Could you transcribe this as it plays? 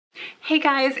Hey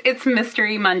guys, it's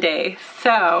Mystery Monday.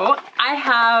 So I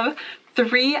have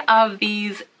 3 of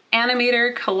these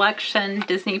Animator collection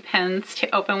Disney pins to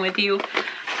open with you,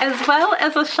 as well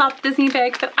as a Shop Disney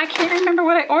bag that I can't remember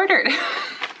what I ordered.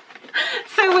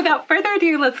 So without further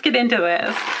ado, let's get into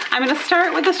this. I'm going to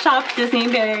start with the Shop Disney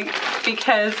bag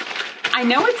because I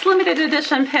know it's limited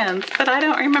edition pins, but I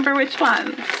don't remember which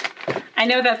ones. I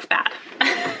know that's bad.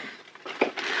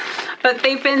 But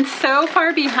they've been so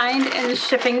far behind in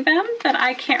shipping them that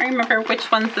I can't remember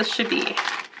which ones this should be.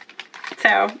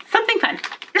 So, something fun.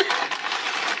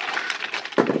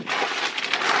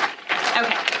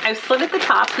 Okay, I've slid at the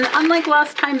top, and unlike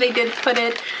last time, they did put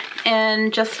it in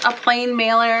just a plain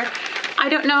mailer. I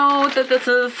don't know that this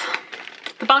is,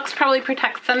 the box probably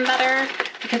protects them better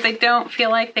because I don't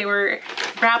feel like they were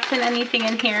wrapped in anything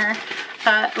in here.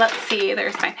 But let's see,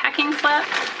 there's my packing slip.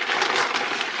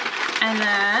 And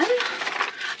then,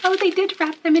 oh, they did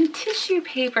wrap them in tissue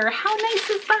paper. How nice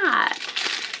is that?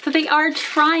 So they are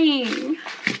trying.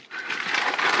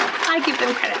 I give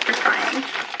them credit for trying.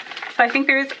 So I think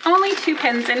there's only 2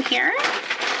 pins in here.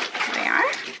 Here they are.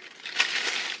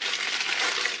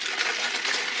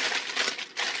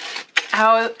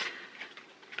 Oh,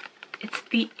 it's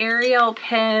the Ariel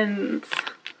pins.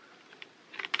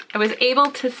 I was able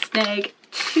to snag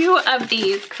 2 of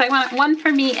these because I want one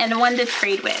for me and one to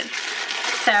trade with.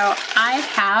 So I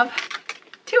have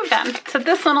 2 of them. So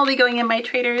this one will be going in my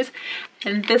traders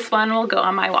and this one will go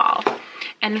on my wall.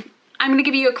 And I'm going to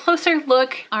give you a closer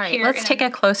look. All right, let's take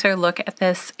a closer look at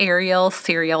this Ariel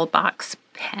cereal box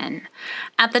pin.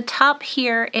 At the top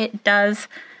here, it does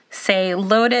say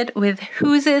loaded with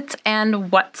who's its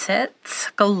and what's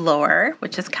its galore,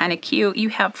 which is kind of cute. You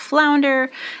have flounder,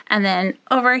 and then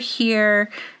over here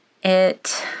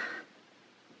it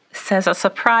says a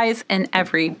surprise in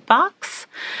every box.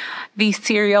 The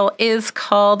cereal is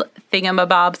called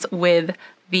Thingamabobs, with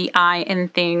the I in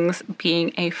things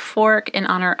being a fork in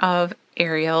honor of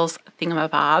Ariel's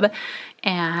Thingamabob.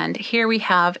 And here we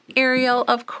have Ariel,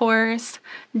 of course.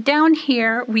 Down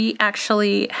here we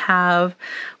actually have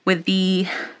with the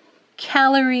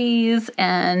calories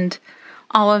and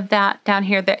all of that down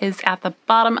here that is at the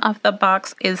bottom of the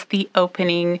box is the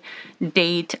opening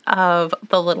date of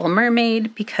The Little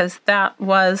Mermaid, because that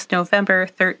was November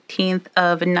 13th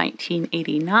of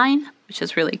 1989, which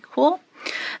is really cool.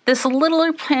 This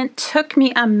little print took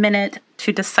me a minute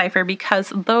to decipher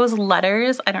because those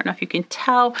letters, I don't know if you can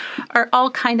tell, are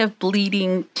all kind of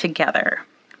bleeding together.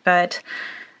 But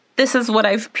this is what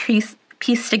I've pieced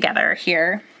together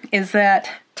here, is that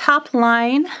top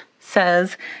line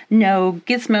says no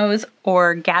gizmos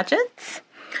or gadgets.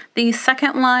 The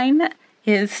second line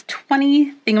is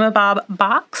 20 Thingamabob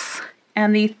box,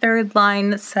 and the third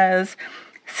line says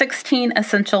 16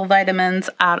 essential vitamins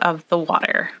out of the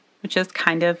water, which is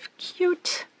kind of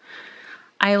cute.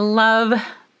 I love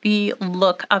the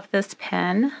look of this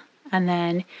pen. And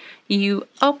then you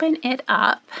open it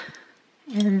up,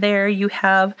 and there you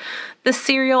have the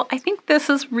cereal. I think this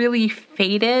is really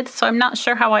faded, so I'm not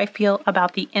sure how I feel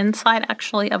about the inside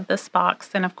actually of this box.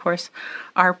 And of course,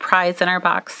 our prize in our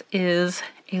box is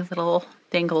a little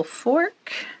dangle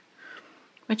fork,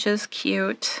 which is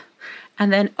cute.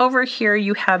 And then over here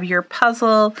you have your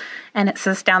puzzle, and it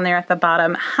says down there at the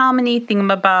bottom, how many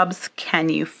Thingamabobs can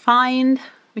you find?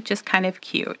 Which is kind of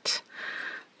cute.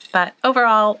 But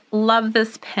overall, love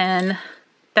this pen.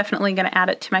 Definitely going to add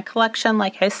it to my collection,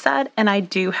 like I said, and I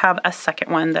do have a second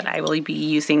one that I will be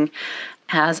using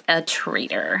as a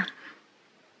trader.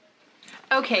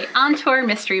 Okay, on to our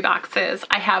mystery boxes.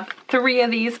 I have 3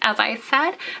 of these, as I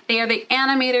said. They are the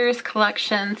Animators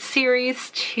Collection Series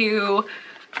 2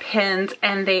 pins,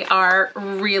 and they are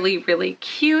really, really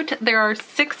cute. There are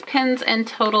 6 pins in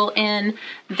total in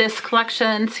this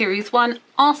collection. Series 1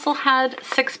 also had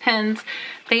 6 pins.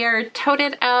 They are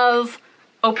toted as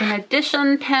open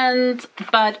edition pins,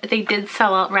 but they did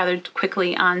sell out rather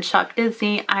quickly on Shop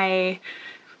Disney. I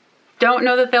don't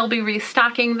know that they'll be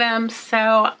restocking them,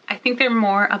 so I think they're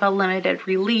more of a limited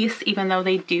release, even though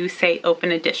they do say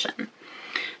open edition.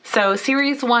 So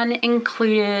Series 1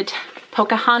 included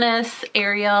Pocahontas,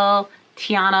 Ariel,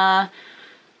 Tiana,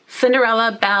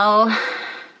 Cinderella, Belle,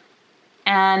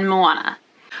 and Moana.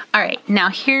 All right, now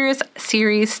here's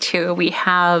Series 2. We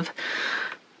have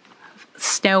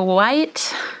Snow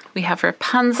White, we have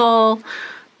Rapunzel,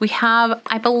 we have,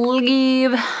 I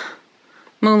believe,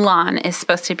 Mulan is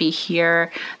supposed to be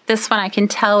here. This one I can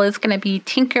tell is going to be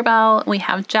Tinkerbell. We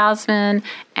have Jasmin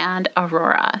and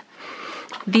Aurora.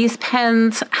 These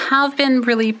pens have been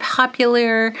really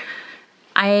popular.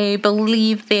 I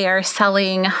believe they are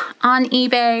selling on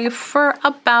eBay for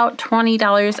about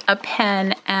 $20 a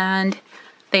pen, and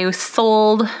They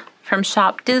sold from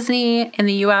Shop Disney in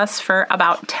the US for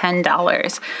about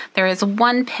 $10. There is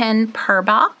 1 pin per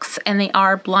box, and they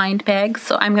are blind bags.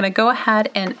 So I'm gonna go ahead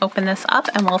and open this up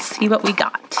and we'll see what we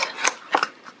got.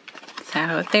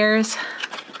 So there's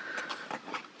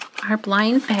our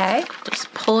blind bag.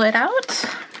 Just pull it out.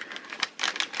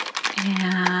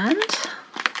 And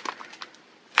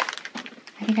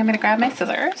I think I'm gonna grab my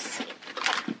scissors.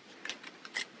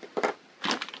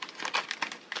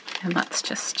 And let's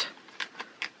just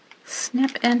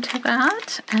snip into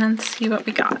that and see what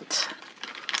we got.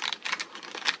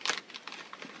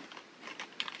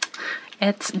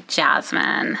 It's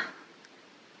Jasmin.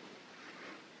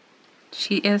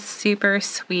 She is super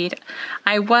sweet.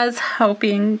 I was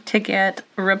hoping to get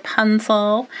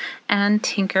Rapunzel and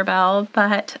Tinkerbell,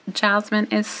 but Jasmin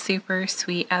is super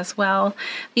sweet as well.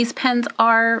 These pens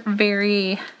are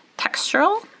very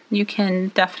textural. You can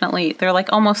definitely, they're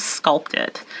like almost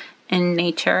sculpted in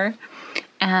nature,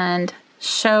 and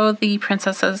show the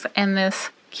princesses in this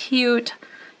cute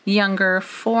younger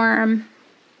form,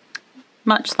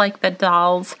 much like the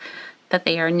dolls that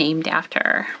they are named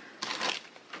after.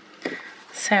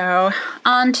 So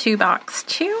on to box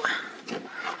 2.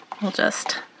 We'll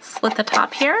just slit the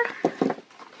top here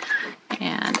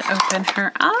and open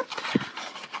her up.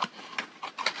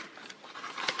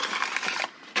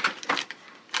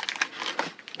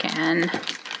 Again,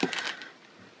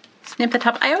 snip the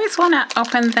top. I always want to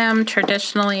open them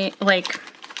traditionally, like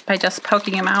by just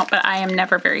poking them out, but I am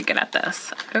never very good at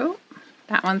this. Oh,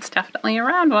 that one's definitely a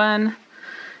round one.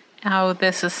 Oh,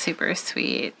 this is super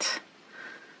sweet.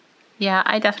 Yeah,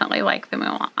 I definitely like the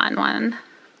Mulan one.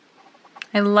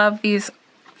 I love these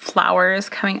flowers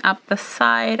coming up the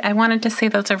side. I wanted to say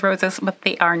those are roses, but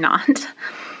they are not.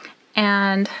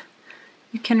 And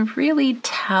you can really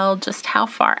tell just how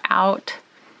far out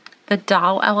the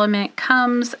doll element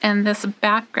comes, and this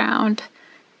background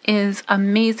is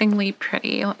amazingly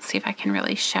pretty. Let's see if I can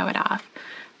really show it off.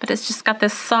 But it's just got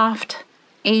this soft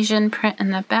Asian print in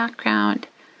the background.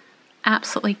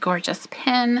 Absolutely gorgeous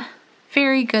pin.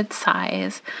 Very good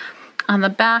size. On the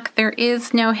back, there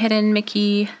is no hidden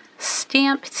Mickey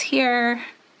stamps here,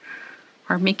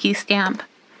 or Mickey stamp.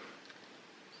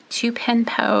 2 pin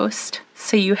post.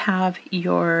 So you have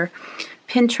your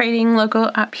pin trading logo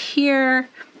up here.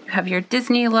 You have your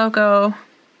Disney logo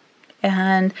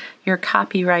and your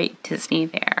copyright Disney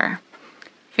there.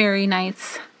 Very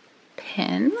nice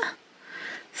pin.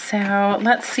 So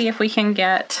let's see if we can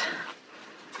get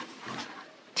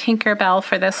Tinkerbell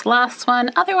for this last one.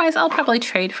 Otherwise, I'll probably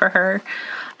trade for her.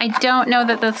 I don't know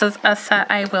that this is a set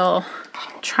I will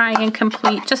try and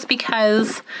complete, just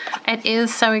because it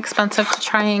is so expensive to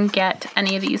try and get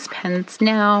any of these pins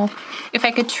now. If I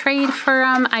could trade for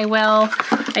them, I will.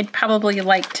 I'd probably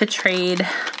like to trade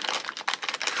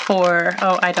for,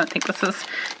 oh, I don't think this is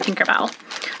Tinkerbell.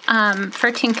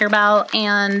 For Tinkerbell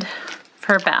and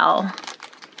for Belle.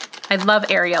 I love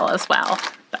Ariel as well,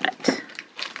 but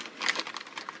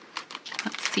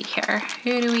let's see here.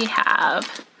 Who do we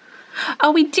have?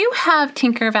 Oh, we do have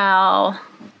Tinkerbell.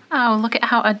 Oh, look at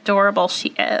how adorable she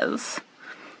is.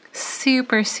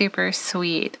 Super, super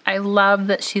sweet. I love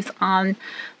that she's on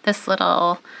this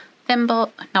little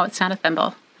thimble. No, it's not a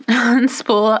thimble.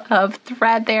 Spool of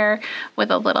thread there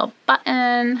with a little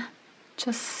button.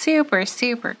 Just super,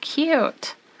 super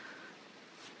cute.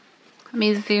 Let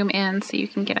me zoom in so you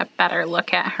can get a better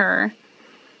look at her.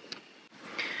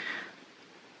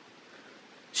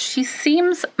 She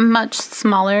seems much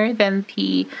smaller than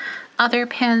the other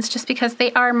pins just because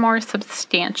they are more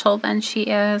substantial than she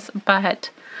is,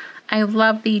 but I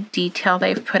love the detail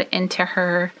they've put into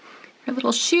her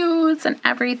little shoes and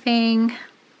everything.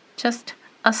 Just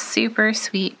a super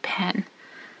sweet pin.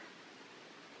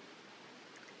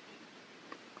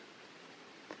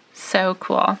 So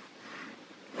cool.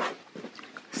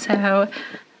 So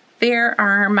there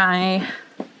are my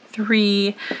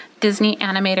 3 Disney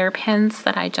Animator pins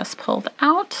that I just pulled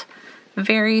out.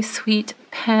 Very sweet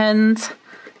pins.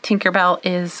 Tinkerbell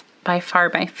is by far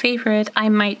my favorite. I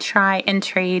might try and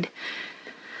trade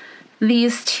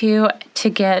these 2 to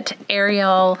get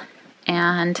Ariel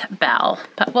and Belle,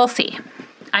 but we'll see.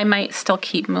 I might still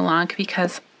keep Mulan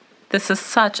because this is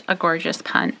such a gorgeous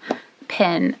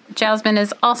pin. Jasmin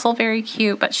is also very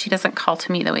cute, but she doesn't call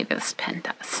to me the way this pin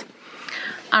does.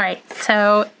 All right,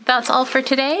 so that's all for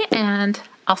today, and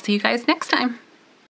I'll see you guys next time.